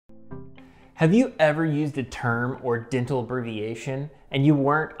Have you ever used a term or dental abbreviation and you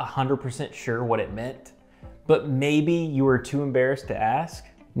weren't 100% sure what it meant, but maybe you were too embarrassed to ask?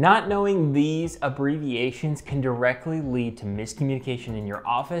 Not knowing these abbreviations can directly lead to miscommunication in your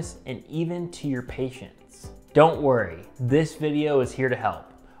office and even to your patients. Don't worry, this video is here to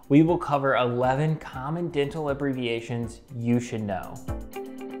help. We will cover 11 common dental abbreviations you should know.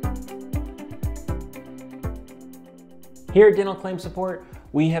 Here at Dental Claim Support,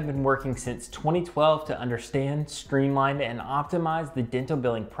 we have been working since 2012 to understand, streamline, and optimize the dental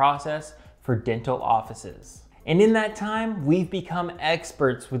billing process for dental offices. And in that time, we've become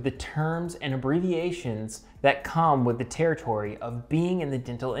experts with the terms and abbreviations that come with the territory of being in the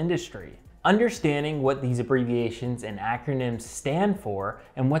dental industry. Understanding what these abbreviations and acronyms stand for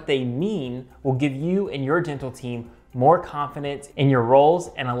and what they mean will give you and your dental team more confidence in your roles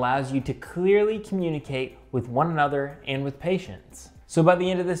and allows you to clearly communicate with one another and with patients. So by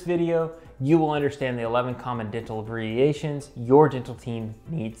the end of this video, you will understand the 11 common dental abbreviations your dental team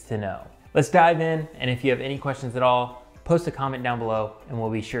needs to know. Let's dive in, and if you have any questions at all, post a comment down below and we'll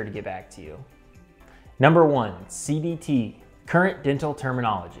be sure to get back to you. Number 1, CDT, Current Dental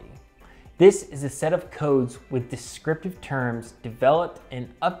Terminology. This is a set of codes with descriptive terms developed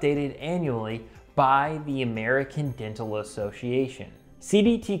and updated annually by the American Dental Association.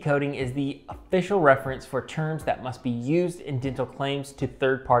 CDT coding is the official reference for terms that must be used in dental claims to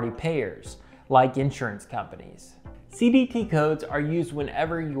third-party payers, like insurance companies. CDT codes are used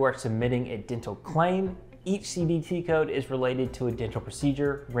whenever you are submitting a dental claim. Each CDT code is related to a dental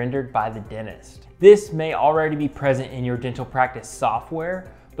procedure rendered by the dentist. This may already be present in your dental practice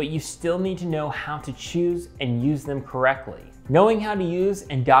software, but you still need to know how to choose and use them correctly. Knowing how to use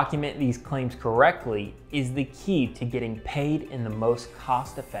and document these claims correctly is the key to getting paid in the most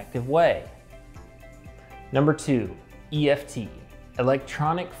cost-effective way. Number 2, EFT,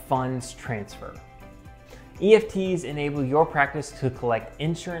 Electronic Funds Transfer. EFTs enable your practice to collect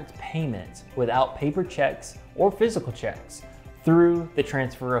insurance payments without paper checks or physical checks through the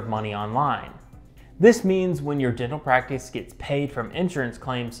transfer of money online. This means when your dental practice gets paid from insurance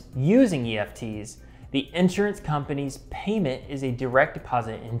claims using EFTs, the insurance company's payment is a direct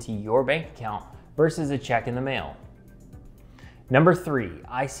deposit into your bank account versus a check in the mail. Number 3,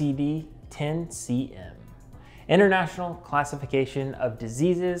 ICD-10-CM, International Classification of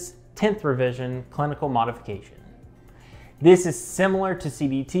Diseases, 10th Revision, Clinical Modification. This is similar to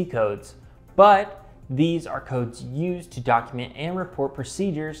CDT codes, but these are codes used to document and report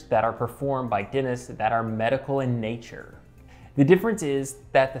procedures that are performed by dentists that are medical in nature. The difference is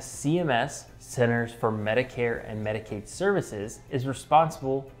that the CMS, Centers for Medicare and Medicaid Services, is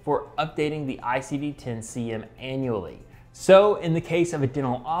responsible for updating the ICD-10-CM annually. So in the case of a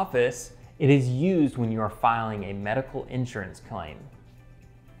dental office, it is used when you are filing a medical insurance claim.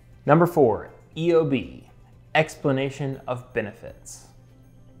 Number 4, EOB, Explanation of Benefits.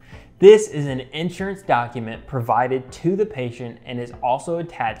 This is an insurance document provided to the patient and is also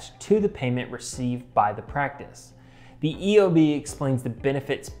attached to the payment received by the practice. The EOB explains the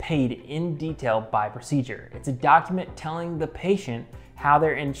benefits paid in detail by procedure. It's a document telling the patient how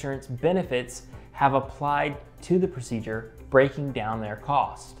their insurance benefits have applied to the procedure, breaking down their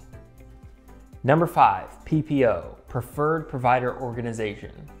cost. Number 5, PPO, Preferred Provider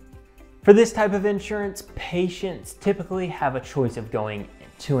Organization. For this type of insurance, patients typically have a choice of going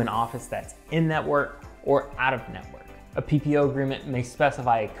to an office that's in-network or out-of-network. A PPO agreement may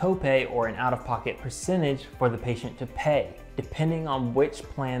specify a copay or an out-of-pocket percentage for the patient to pay, depending on which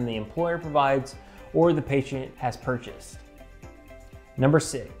plan the employer provides or the patient has purchased. Number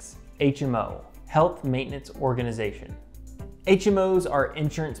 6, HMO, Health Maintenance Organization. HMOs are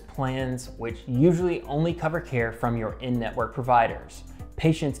insurance plans which usually only cover care from your in-network providers.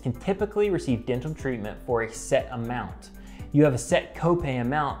 Patients can typically receive dental treatment for a set amount. You have a set copay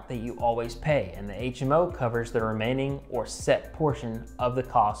amount that you always pay, and the HMO covers the remaining or set portion of the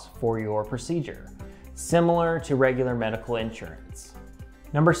cost for your procedure, similar to regular medical insurance.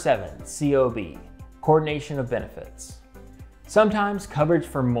 Number 7, COB, Coordination of Benefits. Sometimes coverage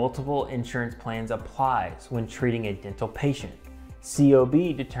for multiple insurance plans applies when treating a dental patient.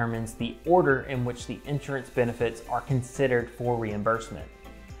 COB determines the order in which the insurance benefits are considered for reimbursement.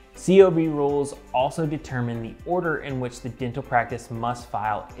 COB rules also determine the order in which the dental practice must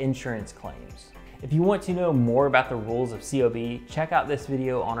file insurance claims. If you want to know more about the rules of COB, check out this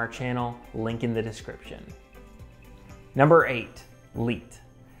video on our channel, link in the description. Number 8, LEAT,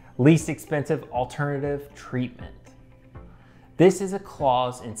 Least Expensive Alternative Treatment. This is a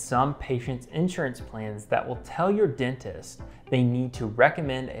clause in some patients' insurance plans that will tell your dentist they need to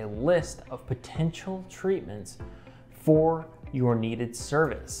recommend a list of potential treatments for your needed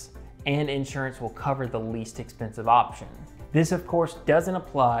service. and insurance will cover the least expensive option. This, of course, doesn't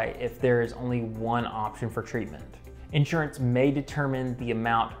apply if there is only one option for treatment. Insurance may determine the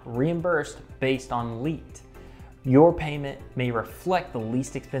amount reimbursed based on LEAT. Your payment may reflect the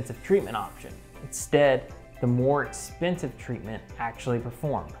least expensive treatment option. Instead, the more expensive treatment actually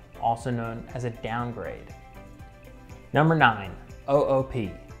performed, also known as a downgrade. Number 9,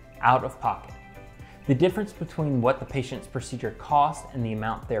 OOP, out of pocket. The difference between what the patient's procedure costs and the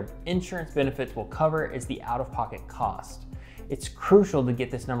amount their insurance benefits will cover is the out-of-pocket cost. It's crucial to get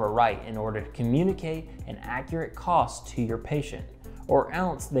this number right in order to communicate an accurate cost to your patient, or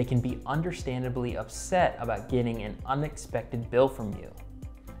else they can be understandably upset about getting an unexpected bill from you.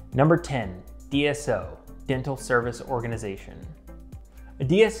 Number 10, DSO, Dental Service Organization. A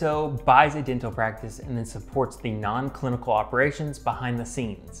DSO buys a dental practice and then supports the non-clinical operations behind the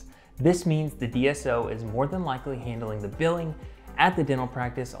scenes. This means the DSO is more than likely handling the billing at the dental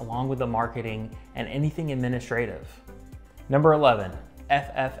practice along with the marketing and anything administrative. Number 11,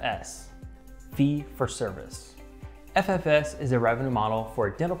 FFS, fee for service. FFS is a revenue model for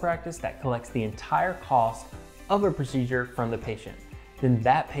a dental practice that collects the entire cost of a procedure from the patient. Then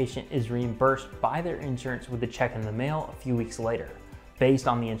that patient is reimbursed by their insurance with a check in the mail a few weeks later, based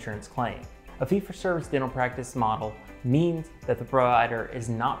on the insurance claim. A fee-for-service dental practice model means that the provider is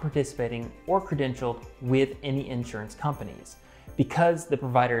not participating or credentialed with any insurance companies. Because the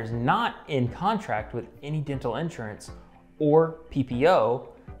provider is not in contract with any dental insurance or PPO,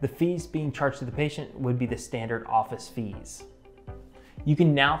 the fees being charged to the patient would be the standard office fees. You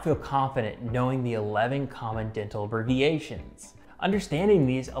can now feel confident knowing the 11 common dental abbreviations. Understanding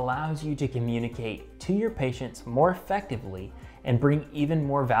these allows you to communicate to your patients more effectively and bring even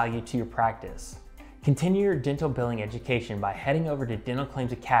more value to your practice. Continue your dental billing education by heading over to Dental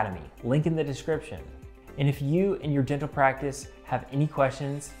Claims Academy, link in the description. And if you and your dental practice have any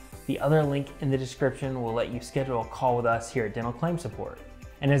questions, the other link in the description will let you schedule a call with us here at Dental Claims Support.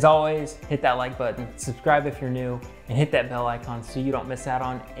 And as always, hit that like button, subscribe if you're new, and hit that bell icon so you don't miss out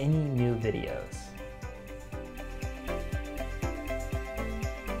on any new videos.